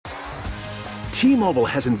T-Mobile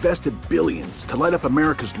has invested billions to light up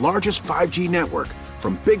America's largest 5G network,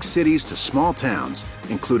 from big cities to small towns,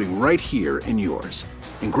 including right here in yours.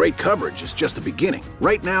 And great coverage is just the beginning.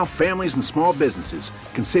 Right now, families and small businesses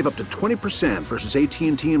can save up to 20% versus AT&T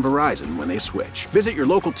and Verizon when they switch. Visit your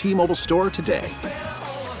local T-Mobile store today.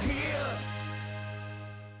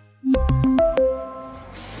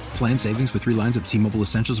 Plan savings with 3 lines of T-Mobile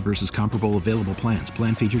Essentials versus comparable available plans.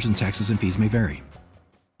 Plan features and taxes and fees may vary.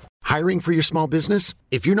 Hiring for your small business?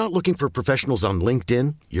 If you're not looking for professionals on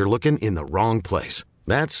LinkedIn, you're looking in the wrong place.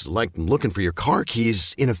 That's like looking for your car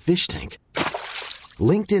keys in a fish tank.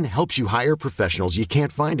 LinkedIn helps you hire professionals you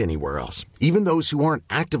can't find anywhere else, even those who aren't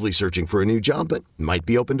actively searching for a new job but might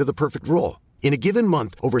be open to the perfect role. In a given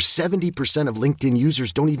month, over 70% of LinkedIn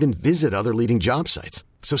users don't even visit other leading job sites.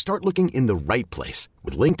 So start looking in the right place.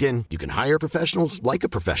 With LinkedIn, you can hire professionals like a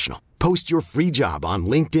professional. Post your free job on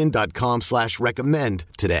linkedin.com/recommend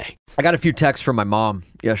today. I got a few texts from my mom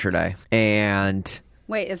yesterday, and...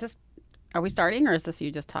 Wait, are we starting, or is this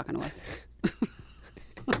you just talking to us?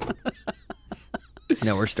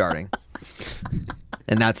 No, we're starting.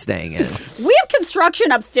 And that's staying in. We have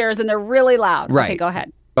construction upstairs, and they're really loud. Right. Okay, go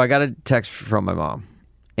ahead. I got a text from my mom,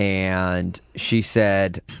 and she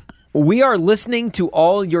said, "We are listening to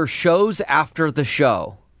all your shows after the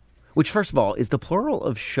show." Which, first of all, is the plural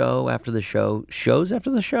of show after the show shows after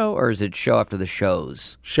the show, or is it show after the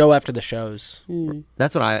shows? Show after the shows.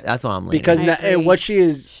 That's what I'm leaning. Because agree. what she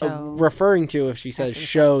is Show referring to, if she says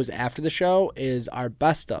shows after the show, is our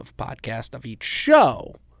best of podcast of each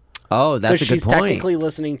show. Oh, that's a good she's point. technically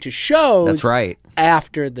listening to shows. That's right.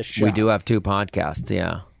 After the show. We do have 2 podcasts.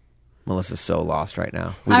 Yeah. Melissa's so lost right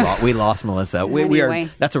now. We lost Melissa. We are. Anyway.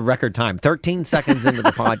 That's a record time. 13 seconds into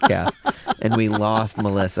the podcast, and we lost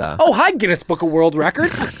Melissa. Oh, hi, Guinness Book of World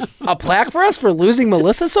Records. A plaque for us for losing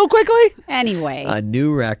Melissa so quickly? Anyway. A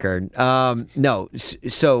new record. No,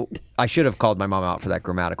 so I should have called my mom out for that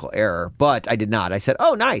grammatical error, but I did not. I said,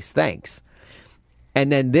 "Oh, nice, thanks."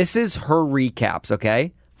 And then this is her recaps,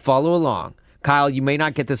 okay? Follow along. Kyle, you may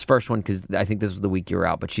not get this first one because I think this was the week you were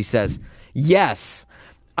out, but she says, "Yes,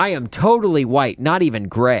 I am totally white, not even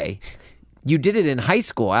gray. You did it in high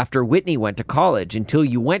school after Whitney went to college until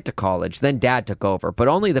you went to college. Then Dad took over, but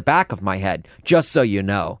only the back of my head, just so you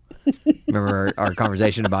know." Remember our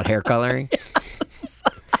conversation about hair coloring? Yes.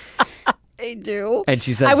 I do. And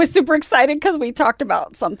she says, I was super excited because we talked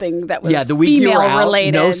about something that was the week you were out,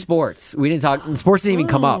 related. no sports. We didn't talk. Sports didn't even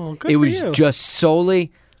come up. good It for was you. just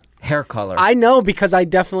solely hair color. I know because I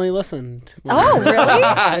definitely listened. Oh, really?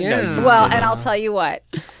 Yeah. Well, and I'll tell you what,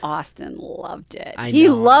 Austin loved it. I He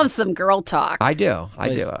know. loves some girl talk. I do. I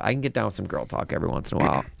can get down with some girl talk every once in a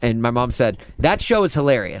while. And my mom said, "That show is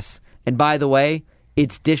hilarious. And by the way,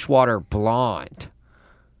 it's Dishwater Blonde."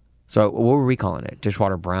 So what were we calling it?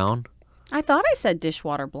 Dishwater Brown? I thought I said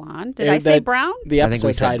dishwater blonde. Did I say brown? The I think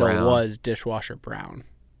we episode said title brown. was Dishwasher Brown.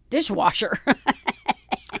 Dishwasher.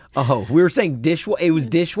 Oh, we were saying it was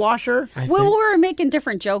dishwasher? Well, we were making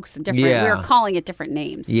different jokes and different. Yeah. We were calling it different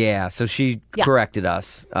names. Yeah, so she Yeah. corrected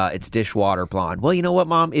us. It's Dishwater Blonde. Well, you know what,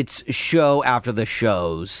 Mom? It's show after the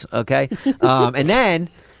shows, okay? And then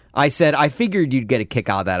I said, I figured you'd get a kick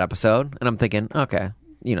out of that episode. And I'm thinking, okay,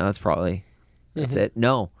 that's it.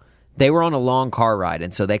 No, they were on a long car ride,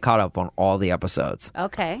 and so they caught up on all the episodes.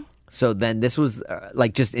 Okay. So then this was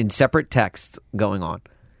just in separate texts going on.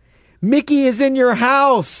 "Mickey is in your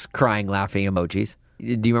house!" Crying, laughing emojis. Do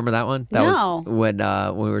you remember that one? That No. was when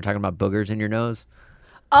we were talking about boogers in your nose.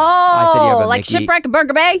 Oh, said you have a like Mickey- Shipwreck and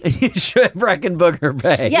Burger Bay? Shipwreck and Booger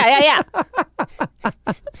Bay.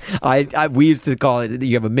 Yeah. We used to call it,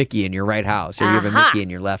 you have a Mickey in your right house, or you have a Aha. Mickey in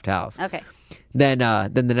your left house. Okay. Then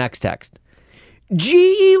the next text.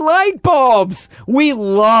 "GE light bulbs! We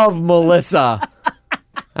love Melissa."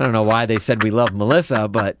 I don't know why they said we love Melissa,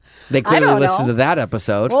 but they clearly don't listened know. to that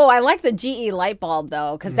episode. Oh, I like the GE light bulb,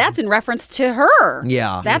 though, because that's in reference to her.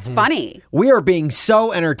 Yeah. That's funny. We are being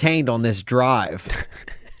so entertained on this drive.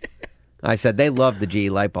 I said, they love the GE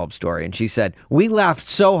light bulb story. And she said, "We laughed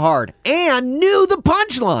so hard and knew the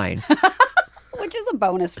punchline." Which is a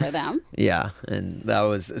bonus for them. Yeah. And that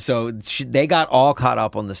was, so they got all caught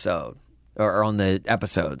up on the sode, or on the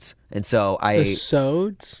episodes. And so The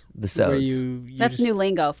sods? The sods. Where you That's just- new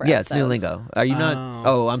lingo for Yeah, it's new episodes. lingo. Are you not?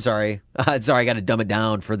 Oh, I'm sorry. Sorry, I got to dumb it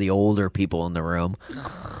down for the older people in the room.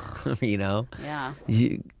 Yeah.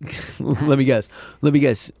 Let me guess.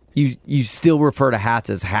 You still refer to hats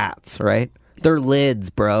as hats, right? They're lids,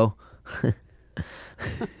 bro.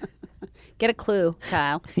 Get a clue,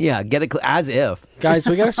 Kyle. Yeah, as if. Guys,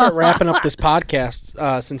 we got to start wrapping up this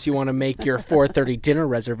podcast since you want to make your 4:30 dinner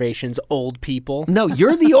reservations, old people. No,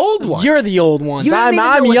 you're the old one. You're the old ones. You don't even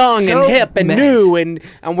I'm know young what's and so hip and meant. new, and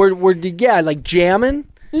we're like jamming.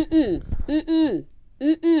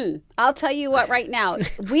 I'll tell you what right now.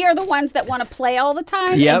 We are the ones that want to play all the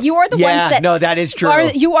time. Yep. And you are the ones that... no, that is true.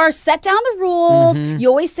 You are set down the rules. You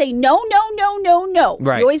always say no, no, no, no, no.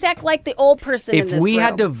 Right. You always act like the old person in If this we room.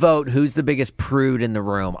 had to vote who's the biggest prude in the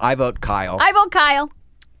room, I vote Kyle. I vote Kyle.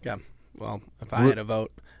 Yeah. Well, if I had a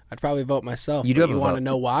vote, I'd probably vote myself. You do But have a want to vote.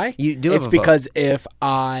 know why? You do It's have a vote. because if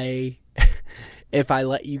I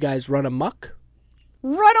let you guys run amok,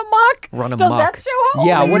 Run amok. Run Does amok. that show how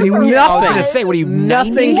Yeah, old what he do is you? or I was what? gonna say, what are you?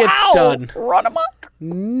 nothing 90? gets Wow. done. Run amok.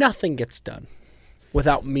 Nothing gets done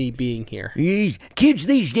without me being here. Kids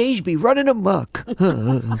these days be running amok.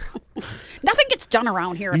 Nothing gets done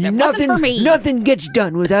around here if it wasn't for me. Nothing gets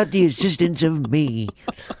done without the assistance of me.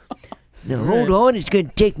 Now hold on, it's going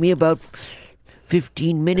to take me about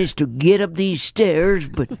 15 minutes to get up these stairs,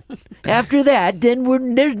 but after that, then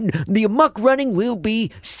the amok running will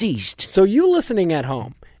be ceased. So you listening at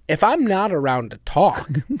home, if I'm not around to talk,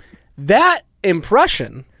 that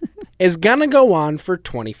impression is gonna go on for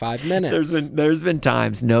 25 minutes. There's been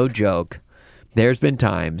times, no joke. There's been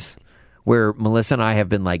times where Melissa and I have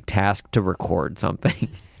been like tasked to record something.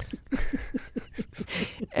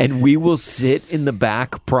 And we will sit in the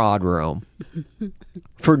back prod room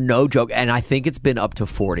for no joke. And I think it's been up to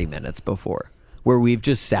 40 minutes before where we've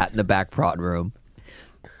just sat in the back prod room,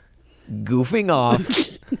 goofing off,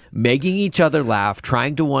 making each other laugh,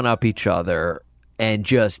 trying to one-up each other, and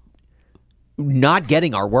just not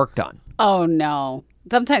getting our work done. Oh, no.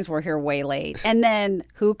 Sometimes we're here way late. And then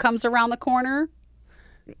who comes around the corner?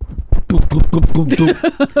 Boom, boom, boom, boom,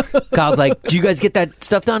 boom. Kyle's like, "Do you guys get that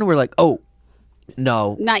stuff done?" We're like, "Oh,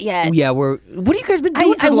 no, Not yet. Yeah, what have you guys been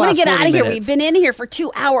doing? I want to get out of here. We've been in here for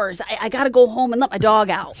 2 hours. I got to go home and let my dog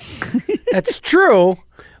out. That's true,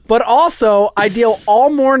 but also I deal all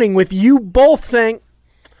morning with you both saying, "I'm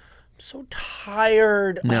so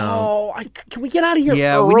tired. No. Oh, can we get out of here?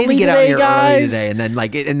 Yeah, early we need to get out of here guys? early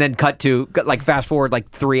today, and then cut to fast forward like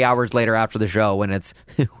 3 hours later after the show when it's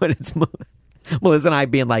Melissa and I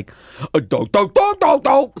being like, "Don't,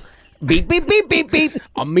 beep beep beep beep beep,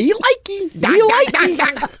 Me likey, me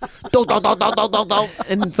likey." don't,"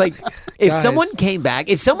 and it's like if Guys. someone came back,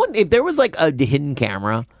 if there was like a hidden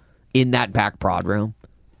camera in that back prod room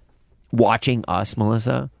watching us,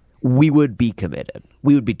 Melissa, we would be committed.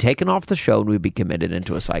 We would be taken off the show and we'd be committed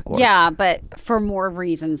into a psych ward. Yeah, but for more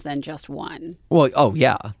reasons than just one. Well, oh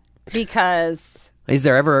yeah. Because, Is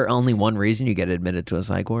there ever only one reason you get admitted to a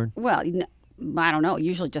psych ward? well, I don't know.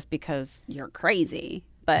 Usually just because you're crazy.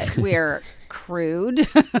 But we're crude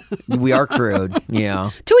We are crude.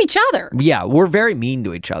 Yeah. to each other. Yeah, we're very mean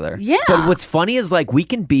to each other. Yeah. But what's funny is like we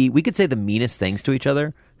could say the meanest things to each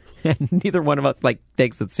other and neither one of us like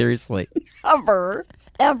takes it seriously. Ever.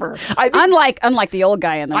 I think- Unlike the old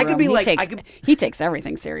guy in the I room. could be he like- takes, I could- he takes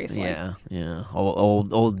everything seriously. Yeah.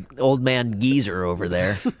 Old man geezer over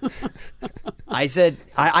there. I said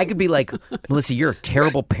I could be like, "Melissa, you're a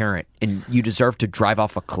terrible parent and you deserve to drive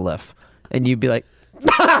off a cliff." And you'd be like,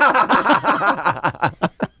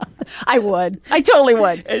 I would. I totally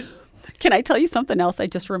would. Can I tell you something else I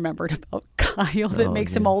just remembered about Kyle that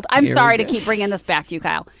makes him old? I'm Here we sorry to go. keep bringing this back to you,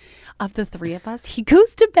 Kyle. Of the three of us, he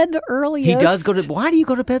goes to bed the earliest. he does go to. Why do you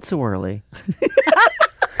go to bed so early?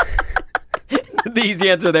 The easy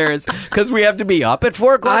answer there is because we have to be up at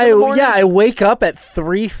 4 o'clock in the morning. I wake up at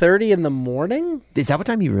 3:30 in the morning. Is that what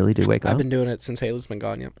time you really do wake up? I've been doing it since Haley's been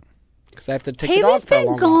gone. Yep. Because I have to take the dog Haley's for a been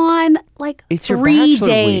long walk. gone like It's your 3 bachelor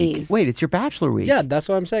days. week. Wait, it's your bachelor week. Yeah, that's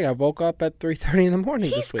what I'm saying. I woke up at 3:30 in the morning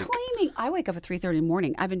He's this week. claiming I wake up at 3:30 in the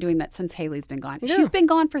morning. I've been doing that since Haley's been gone. Yeah. She's been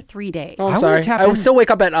gone for 3 days. Oh, I I'm wanna sorry. tap I in. still wake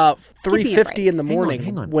up at me a 3:50 in the Hang on, morning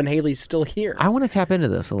hang on. when Haley's still here. I want to tap into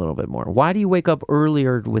this a little bit more. Why do you wake up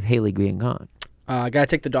earlier with Haley being gone? I gotta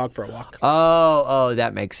take the dog for a walk. Oh,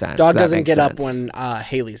 that makes sense. Dog That doesn't makes get up sense. when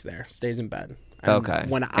Haley's there. Stays in bed. And Okay.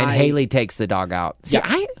 When and Haley takes the dog out. See,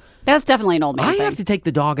 Yeah. That's definitely an old man I thing. have to take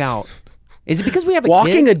the dog out. Is it because we have a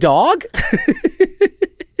walking kid? a dog.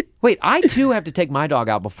 Wait, I too have to take my dog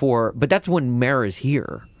out before, but that's when Mara's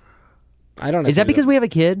here. I don't know. Is that because we have a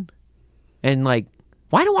kid? And like,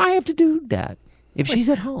 why do I have to do that if she's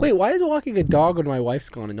at home? Wait, why is walking a dog when my wife's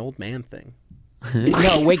gone an old man thing?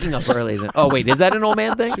 No, waking up early isn't. Oh, wait, is that an old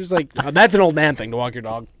man thing? She was like, "Oh, that's an old man thing to walk your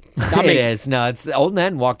dog. It is. No, it's the old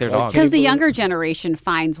men walk their dogs. Because the younger generation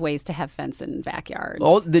finds ways to have fence in backyards.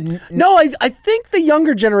 No, I think the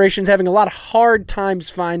younger generation's having a lot of hard times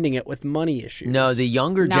finding it with money issues. No, the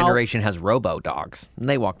younger generation has robo dogs, and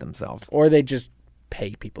they walk themselves. Or they just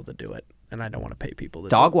pay people to do it, and I don't want to pay people to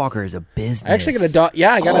do it. Dog walker is a business. I actually got a dog.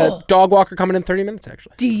 Yeah, I got a dog walker coming in 30 minutes,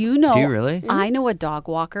 actually. Do you know? Do you really? I know a dog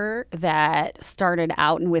walker that started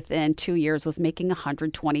out and within 2 years was making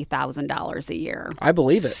 $120,000 a year. I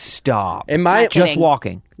believe it. Stop. Not just kidding.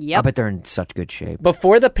 walking. Yep. I bet they're in such good shape.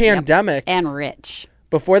 Before the pandemic, And rich.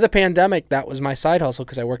 that was my side hustle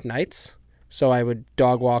because I worked nights. So I would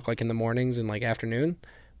dog walk like in the mornings and like afternoon.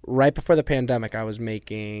 Right before the pandemic, I was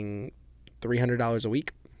making $300 a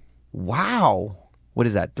week. Wow. What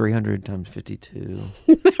is that? 300 times 52.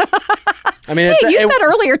 I mean, Hey, you said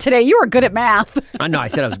earlier today you were good at math. I know. I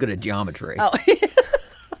said I was good at geometry. Oh.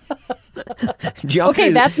 Geometry Okay,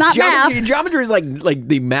 that's not math. Geometry is like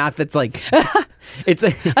the math that's like it's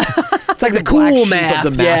like the cool black sheep math,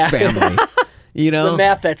 of the math family. You know, the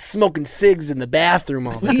math that's smoking cigs in the bathroom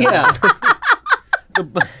all the time. Yeah.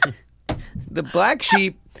 the black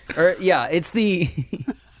sheep, it's the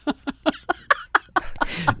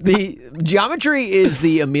the geometry is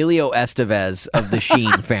the Emilio Estevez of the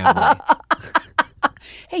Sheen family.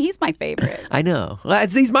 Hey, he's my favorite. I know.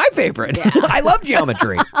 He's my favorite. Yeah. I love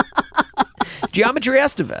geometry. Geometry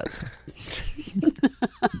Estevez.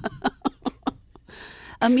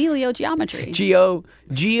 Emilio Geometry. Geo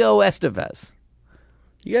Estevez.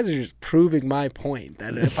 You guys are just proving my point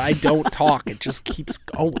that if I don't talk, it just keeps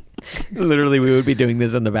going. Literally, we would be doing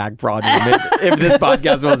this in the back prod room if this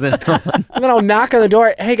podcast wasn't on. And then I'll knock on the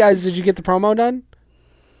door. Hey, guys, did you get the promo done?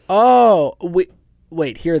 Oh,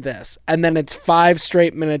 wait, hear this. And then it's 5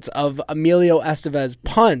 straight minutes of Emilio Estevez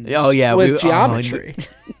puns with geometry.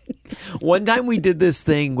 One time we did this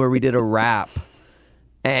thing where we did a rap,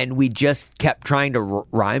 and we just kept trying to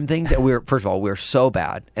rhyme things. And first of all, we were so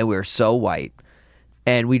bad, and we were so white.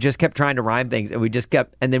 And we just kept trying to rhyme things, and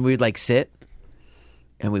and then we'd like sit,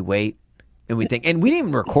 and we wait, and we think, and we didn't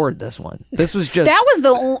even record this one. This was just that was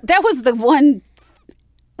the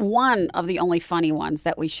one of the only funny ones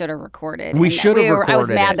that we should have recorded. We should have recorded. I was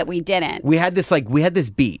mad it. that we didn't. We had this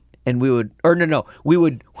beat, and we would no,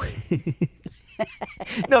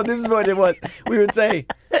 this is what it was. We would say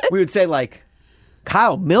like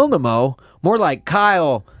Kyle Milnamo, more like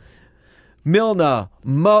Kyle Milna,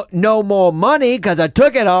 no more money because I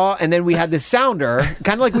took it all. And then we had this sounder,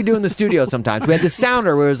 kind of like we do in the studio sometimes. We had this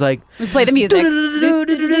sounder where it was like, we play the music.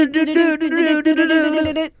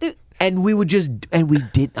 And we would just, and we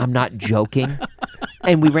did, I'm not joking.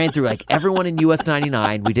 And we ran through like everyone in US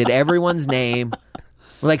 99. We did everyone's name.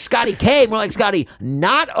 We're like, Scotty K. We're like, Scotty,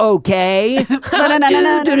 not okay. And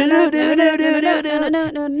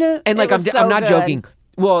like, I'm not joking.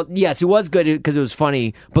 Well, yes, it was good because it was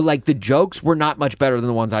funny, but like the jokes were not much better than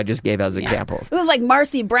the ones I just gave as examples. It was like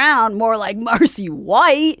Marcy Brown, more like Marcy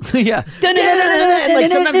White. Yeah. And like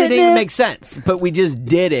sometimes it didn't even make sense, but we just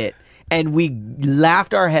did it. And we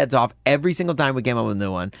laughed our heads off every single time we came up with a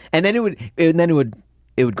new one. And then it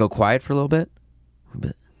would go quiet for a little bit.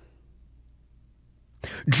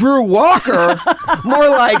 Drew Walker, more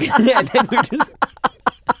like, and then we just.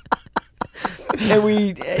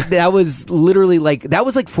 And that was literally like, that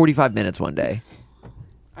was like 45 minutes one day.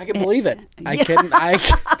 I can believe it. And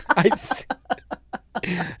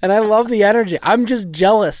I love the energy. I'm just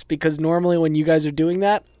jealous because normally when you guys are doing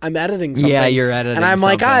that, I'm editing something. Yeah, you're editing and I'm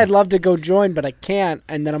something. like, I'd love to go join, but I can't.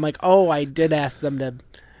 And then I'm like, oh, I did ask them to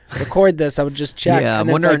record this. I would just check. Yeah, I'm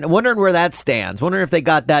wondering where that stands. Wondering if they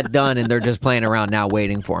got that done and they're just playing around now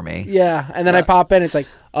waiting for me. Yeah, and then I pop in. It's like,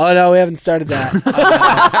 oh, no, we haven't started that.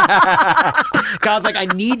 Kyle's like, I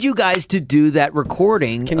need you guys to do that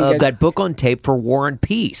recording of that book on tape for War and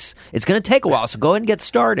Peace. It's going to take a while, so go ahead and get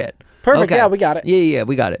started. Perfect. Okay. Yeah, we got it. Yeah,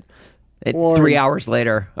 we got it. 3 hours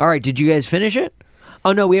later. All right, did you guys finish it?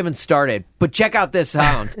 Oh, no, we haven't started. But check out this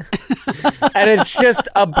sound. And it's just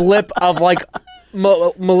a blip of like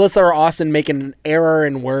Melissa or Austin making an error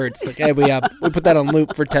in words. Like, hey, we put that on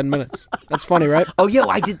loop for 10 minutes. That's funny, right? Oh, yeah,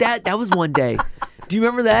 I did that. That was one day. Do you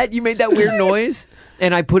remember that? You made that weird noise,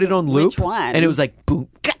 and I put it on loop. Which one? And it was like, boom,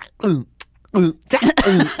 and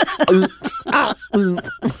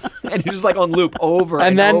it was like on loop over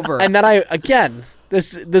and over. And then I, again,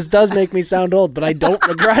 this does make me sound old, but I don't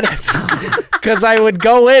regret it. Because I would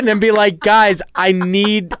go in and be like, guys, I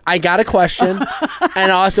got a question.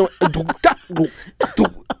 And Austin,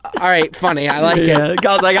 All right, funny. I like it. I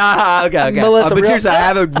was like, okay. Melissa, but seriously, I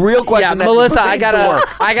have a real question. Yeah, Melissa, I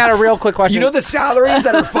got a real quick question. You know the salaries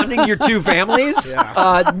that are funding your two families?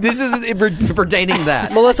 Yeah. This is pertaining to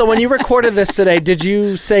that. Melissa, when you recorded this today, did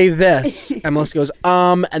you say this? And Melissa goes,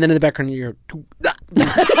 and then in the background you're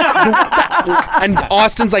and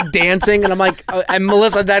Austin's like dancing, and I'm like, and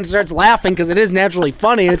Melissa then starts laughing because it is naturally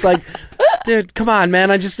funny. It's like, dude, come on, man.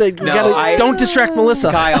 Don't distract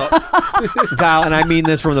Melissa. Kyle, and I mean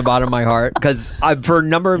this from the bottom of my heart, because for a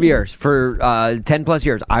number of years, for 10 plus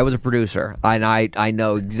years, I was a producer, and I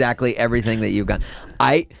know exactly everything that you've done.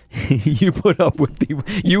 You put up with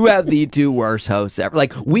you have the two worst hosts ever.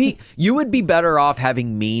 Like you would be better off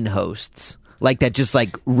having mean hosts. Like that just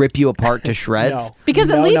like rip you apart to shreds.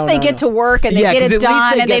 Because at least they get to work and they get it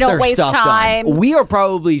done and they don't waste time. Done. We are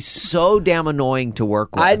probably so damn annoying to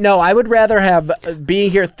work with. I would rather have be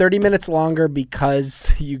here 30 minutes longer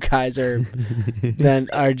because you guys are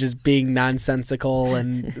just being nonsensical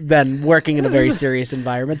and then working in a very serious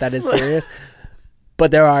environment that is serious. But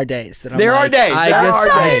there are days that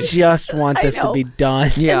I just want this to be done.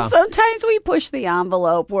 Yeah. And sometimes we push the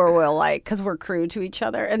envelope where we're like, because we're crude to each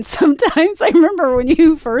other. And sometimes I remember when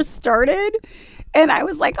you first started, and I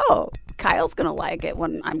was like, oh, Kyle's going to like it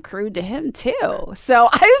when I'm crude to him too. So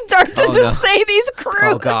I started to say these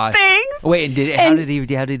crude things. Wait, how did he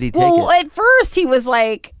take it? Well, at first he was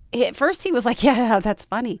like, yeah, that's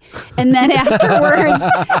funny. And then afterwards,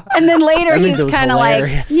 and then later he's kind of like,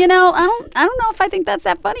 I don't know if I think that's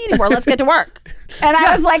that funny anymore. Let's get to work. And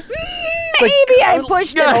I was like, maybe I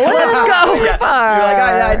pushed it. Let's go. Far. You're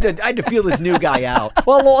like, I had to feel this new guy out.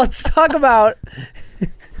 Well, let's talk about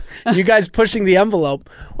you guys pushing the envelope.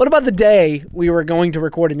 What about the day we were going to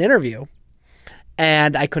record an interview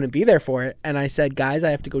and I couldn't be there for it? And I said, guys, I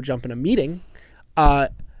have to go jump in a meeting.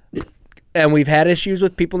 And we've had issues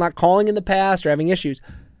with people not calling in the past or having issues.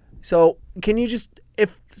 So can you just,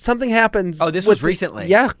 if something happens... Oh, this was recently?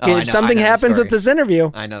 Yeah. If something happens at this interview...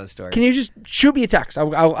 I know the story. Can you just shoot me a text?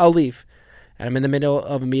 I'll leave. And I'm in the middle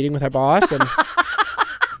of a meeting with our boss, and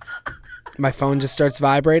my phone just starts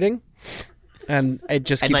vibrating. And it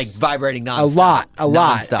just keeps... like vibrating nonstop. A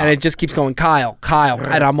lot. And it just keeps going, Kyle.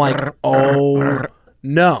 And I'm like, oh,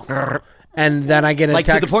 no. And then I get a text.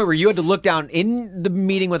 Like to the point where you had to look down in the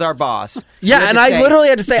meeting with our boss. Yeah, and I literally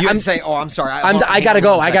had to say... I'm sorry. I gotta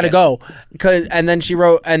go. And then she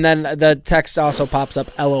wrote... And then the text also pops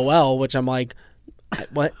up, LOL, which I'm like,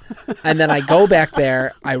 what? And then I go back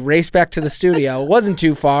there. I race back to the studio. It wasn't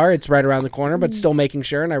too far. It's right around the corner, but still making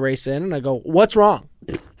sure. And I race in and I go, what's wrong?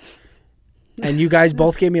 And you guys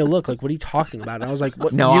both gave me a look like, what are you talking about? And I was like,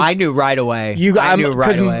 what? No, I knew right away. I knew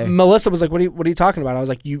right away. Melissa was like, what are you talking about? I was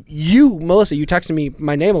like, Melissa, you texted me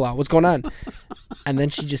my name a lot. What's going on? And then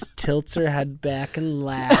she just tilts her head back and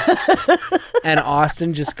laughs. And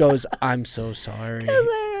Austin just goes, I'm so sorry.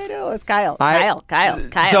 I know, it's Kyle.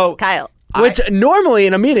 Kyle. Which normally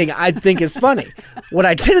in a meeting I'd think is funny. What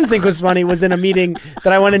I didn't think was funny was in a meeting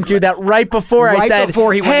that I went into that right before I said,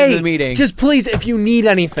 before he went into the meeting, just please, if you need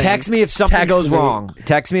anything, text me if something goes wrong.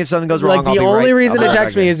 Text me if something goes wrong. Like the only reason to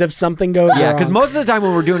text me is if something goes wrong. Yeah, because most of the time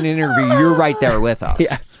when we're doing an interview, you're right there with us.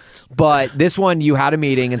 Yes. But this one, you had a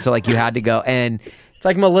meeting, and so like you had to go. And it's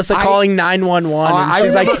like Melissa calling 911, and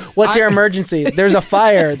she's like, "What's your emergency? There's a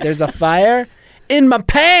fire. There's a fire." In my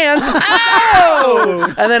pants,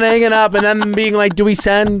 ow! And then hanging up, and then being like, "Do we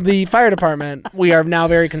send the fire department? We are now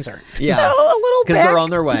very concerned." Yeah, so a little because they're on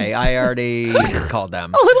their way. I already called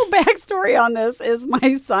them. A little backstory on this is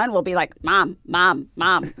my son will be like, "Mom." Yeah,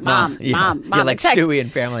 like Stewie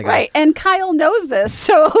and Family Guy. Right, and Kyle knows this,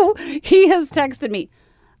 so he has texted me,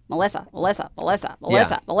 Melissa. So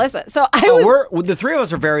the three of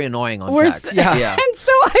us are very annoying on text. Yeah. And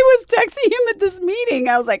so I was texting him at this meeting.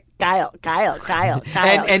 I was like, Kyle.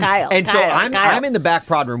 And so I'm in the back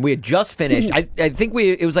prod room. We had just finished. I think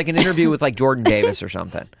it was like an interview with like Jordan Davis or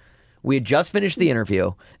something. We had just finished the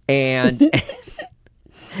interview, and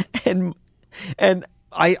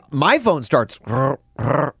my phone starts.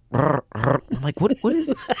 I'm like, what is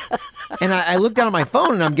it? And I look down at my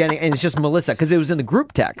phone and and it's just Melissa, because it was in the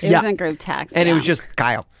group text. It was in group text. And it was just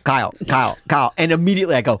Kyle. And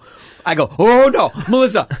immediately I go, oh no,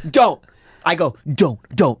 Melissa, don't. I go, don't.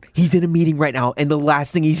 He's in a meeting right now. And the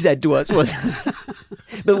last thing he said to us was,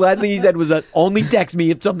 only text me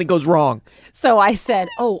if something goes wrong. So I said,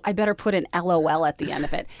 I better put an LOL at the end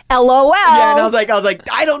of it. LOL. Yeah, and I was like,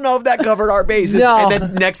 I don't know if that covered our bases. No. And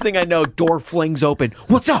then next thing I know, door flings open.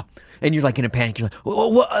 What's up? and you're like in a panic. You're like,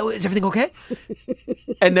 what, is everything okay?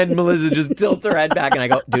 And then Melissa just tilts her head back, and I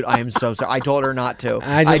go, dude, I am so sorry. I told her not to.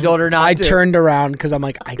 I told her not to. I turned around because I'm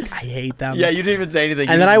like, I hate them. Yeah, you didn't even say anything.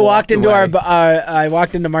 And then I walked into I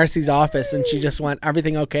walked into Marcy's office, and she just went,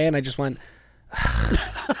 everything okay? And I just went,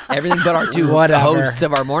 everything but our two hosts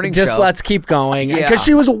of our morning show. Just let's keep going. Because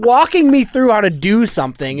she was walking me through how to do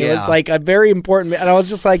something. It was like a very important, and I was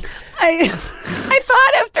just like, I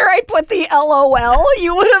thought after I put the LOL,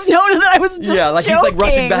 you would have known that I was just like joking. He's like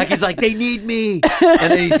rushing back. He's like, they need me.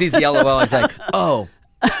 And then he sees the LOL. He's like, oh.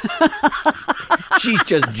 She's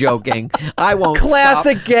just joking. I won't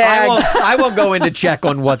Classic stop. gag. I won't go in to check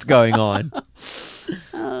on what's going on.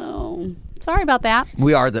 Oh. Sorry about that.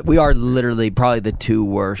 We are literally probably the two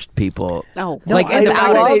worst people. Oh, no,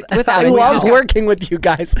 I love working with you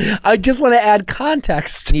guys. I just want to add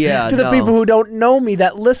context to the people who don't know me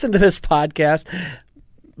that listen to this podcast.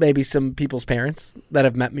 Maybe some people's parents that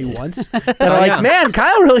have met me once that are like, man,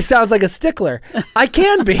 Kyle really sounds like a stickler. I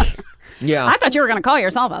can be. Yeah, I thought you were going to call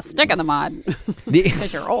yourself a stick in the mud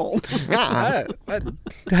because you're old. I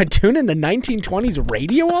tune into 1920s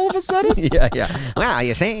radio all of a sudden. Yeah. Well,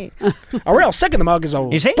 you see, a real stick in the mud is a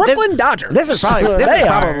Brooklyn Dodgers. This is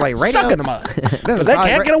probably radio. Stuck in the mud because they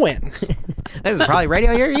can't get a win. This is probably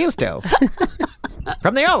radio you're used to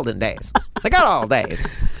from the olden days, the good old days.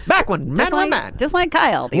 Back when men were men. Just like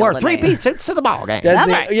Kyle. Wore three-piece suits to the ball game.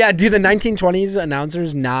 Right. Yeah, do the 1920s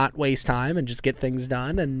announcers not waste time and just get things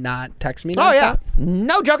done and not text me nonstop? Yeah.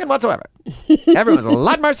 No joking whatsoever. Everyone's a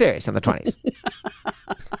lot more serious in the 20s.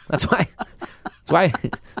 That's why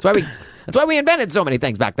we invented so many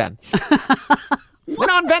things back then. We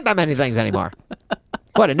don't invent that many things anymore.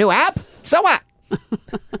 What, a new app? So what?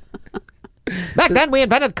 Back then we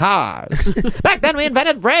invented cars. Back then we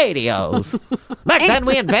invented radios. Back then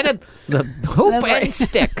we invented the hoop and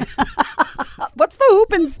stick. What's the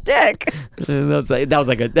hoop and stick?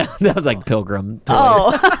 That was like Pilgrim toy.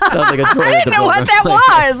 Oh, that was like a toy. I didn't know what that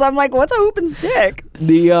was. I'm like, what's a hoop and stick?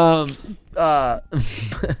 I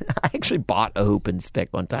actually bought a hoop and stick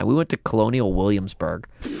one time. We went to Colonial Williamsburg.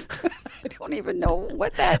 I don't even know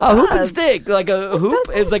what that A hoop and stick, like a hoop.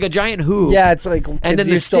 It's like a giant hoop. Yeah, it's like, and then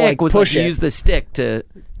the stick was like, you use the stick to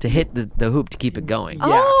hit the hoop to keep it going. Yeah.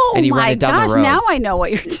 Oh, and you run my it down gosh, the road. now I know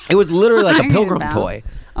what you're talking about. It was literally like a Pilgrim toy.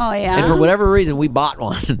 Oh, yeah. And for whatever reason, we bought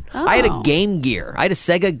one. Oh. I had a Game Gear. I had a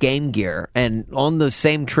Sega Game Gear, and on the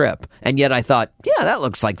same trip. And yet I thought, yeah, that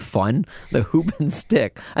looks like fun. The hoop and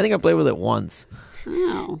stick. I think I played with it once.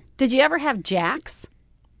 Oh. Did you ever have Jacks?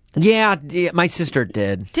 Yeah, my sister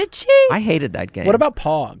did. Did she? I hated that game. What about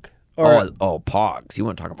Pog? Pogs. You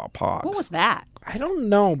want to talk about Pogs. What was that? I don't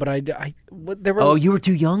know, but they were. Oh, you were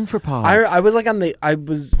too young for Pogs. I was like I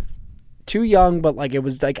was too young, but like it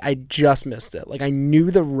was like I just missed it. Like I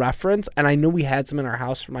knew the reference, and I knew we had some in our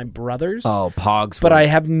house for my brothers. Oh, Pogs. But I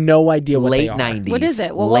have no idea what they are. Late 90s. What is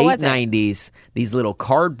it? Well, late what was 90s. These little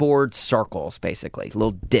cardboard circles, basically.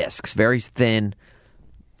 Little discs, very thin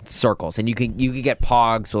circles. And you could get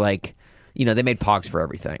Pogs like, they made Pogs for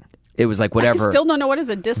everything. It was like whatever. I still don't know what is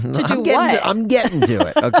a disc to do what. I'm getting to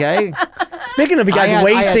it, okay? Speaking of you guys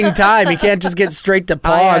wasting time, you can't just get straight to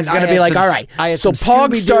Pogs. It's going to be like, all right, so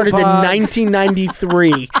Pogs started in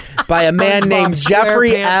 1993 by a man named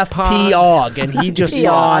Jeffrey F. Piog, and he just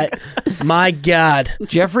thought, my God.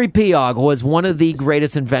 Jeffrey Piog was one of the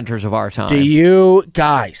greatest inventors of our time. Do you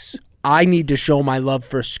guys... I need to show my love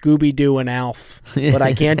for Scooby-Doo and Alf, but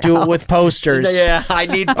I can't do it with posters. Yeah, I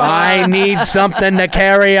need something to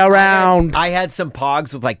carry around. I had some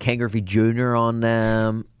Pogs with like Ken Griffey Jr. on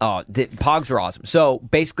them. Oh, Pogs were awesome. So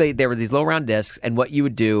basically, there were these little round discs, and what you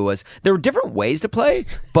would do was there were different ways to play,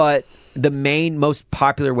 but the most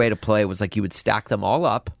popular way to play was like you would stack them all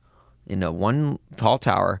up in one tall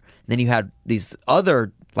tower, and then you had these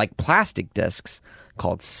other like plastic discs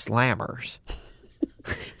called slammers.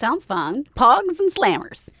 Sounds fun. Pogs and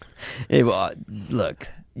slammers. Look,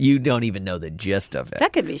 you don't even know the gist of it.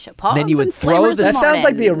 That could be Pogs then you would and throw slammers. That sounds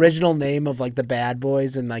like the original name of like the Bad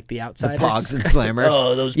Boys and like the Outsiders. The Pogs and Slammers.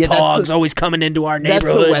 Oh, those Pogs always coming into our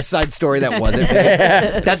neighborhood. That's the West Side Story that wasn't.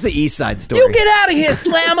 That's the East Side Story. You get out of here,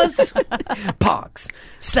 Slammers. Pogs,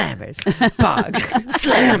 Slammers, Pogs,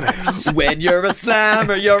 Slammers. When you're a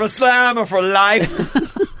slammer for life.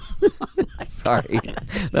 Sorry,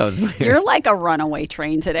 that was weird. You're like a runaway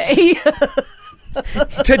train today.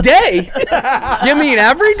 Today? You mean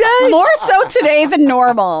every day? More so today than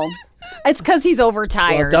normal. It's because he's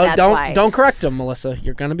overtired. Well, don't correct him, Melissa.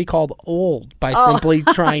 You're going to be called old by simply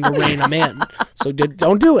trying to rein him in. So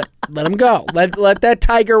don't do it. Let him go. Let that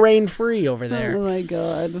tiger reign free over there. Oh my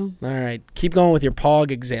God! All right, keep going with your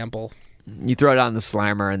Pog example. You throw it on the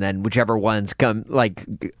slammer, and then whichever ones come like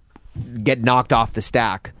get knocked off the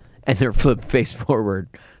stack and they're flipped face forward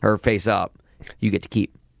or face up, you get to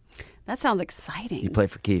keep. That sounds exciting. You play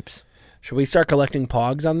for keeps. Should we start collecting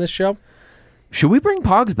Pogs on this show? Should we bring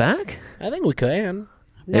Pogs back? I think we can.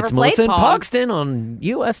 It's Melissa and Pogston on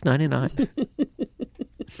US 99.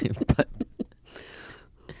 But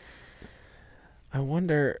I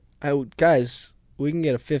wonder, guys, we can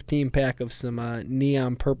get a 15-pack of some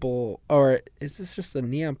neon purple, or is this just a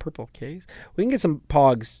neon purple case? We can get some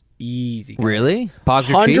Pogs easy. Guys. Really?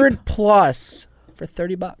 Pogs are cheap? 100 plus for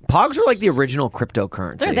 $30. Pogs are like the original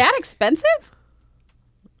cryptocurrency. They're that expensive?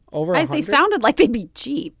 Over 100? They sounded like they'd be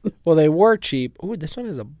cheap. Well, they were cheap. Ooh, this one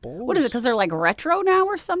has a bowl. What is it? Because they're like retro now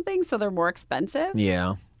or something, so they're more expensive?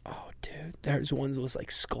 Yeah. Oh, dude. There's ones that was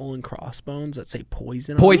like skull and crossbones that say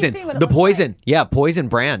poison. Poison. The Poison. Like. Yeah, Poison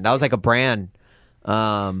brand. That was like a brand.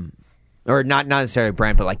 Or not necessarily a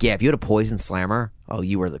brand, but like, yeah, if you had a Poison Slammer, oh,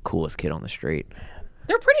 you were the coolest kid on the street.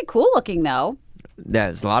 They're pretty cool looking, though. Yeah,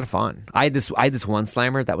 it was a lot of fun. I had this one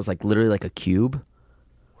Slammer that was like literally like a cube.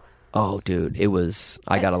 Oh, dude, it was.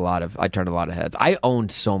 I turned a lot of heads. I owned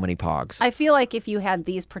so many Pogs. I feel like if you had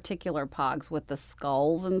these particular Pogs with the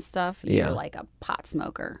skulls and stuff, you're like a pot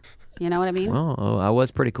smoker. You know what I mean? Oh, I was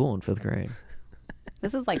pretty cool in 5th grade.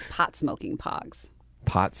 This is like pot smoking Pogs.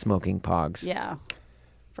 Pot smoking Pogs. Yeah,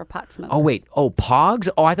 for pot smoking. Oh wait, Pogs.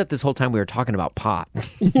 Oh, I thought this whole time we were talking about pot.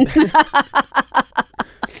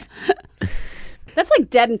 That's like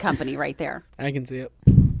Dead & Company right there. I can see it.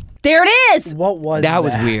 There it is! What was that? That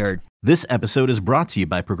was weird. This episode is brought to you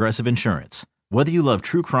by Progressive Insurance. Whether you love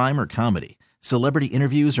true crime or comedy, celebrity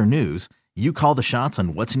interviews or news, you call the shots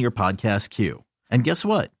on what's in your podcast queue. And guess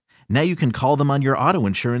what? Now you can call them on your auto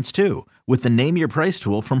insurance too with the Name Your Price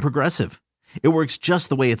tool from Progressive. It works just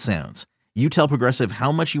the way it sounds. You tell Progressive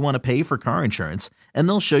how much you want to pay for car insurance, and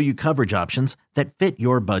they'll show you coverage options that fit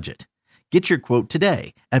your budget. Get your quote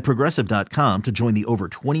today at Progressive.com to join the over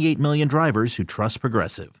 28 million drivers who trust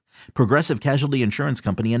Progressive. Progressive Casualty Insurance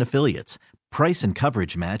Company and Affiliates. Price and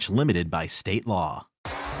coverage match limited by state law.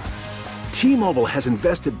 T-Mobile has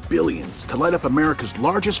invested billions to light up America's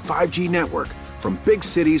largest 5G network, from big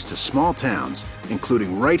cities to small towns,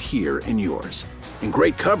 including right here in yours. And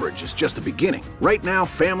great coverage is just the beginning. Right now,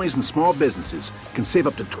 families and small businesses can save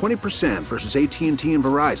up to 20% versus AT&T and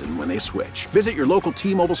Verizon when they switch. Visit your local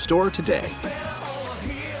T-Mobile store today.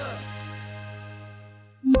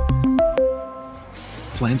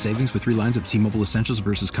 Plan savings with 3 lines of T-Mobile Essentials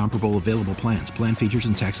versus comparable available plans. Plan features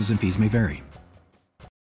and taxes and fees may vary.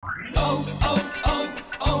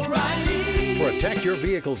 Protect your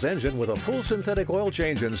vehicle's engine with a full synthetic oil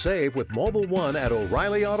change and save with Mobil 1 at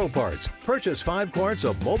O'Reilly Auto Parts. Purchase 5 quarts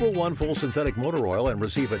of Mobil 1 full synthetic motor oil and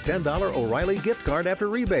receive a $10 O'Reilly gift card after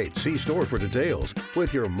rebate. See store for details.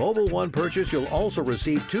 With your Mobil 1 purchase, you'll also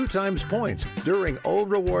receive 2 times points during O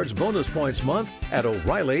Rewards Bonus Points Month at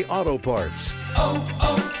O'Reilly Auto Parts.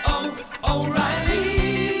 O'Reilly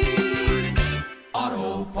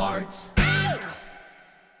Auto Parts.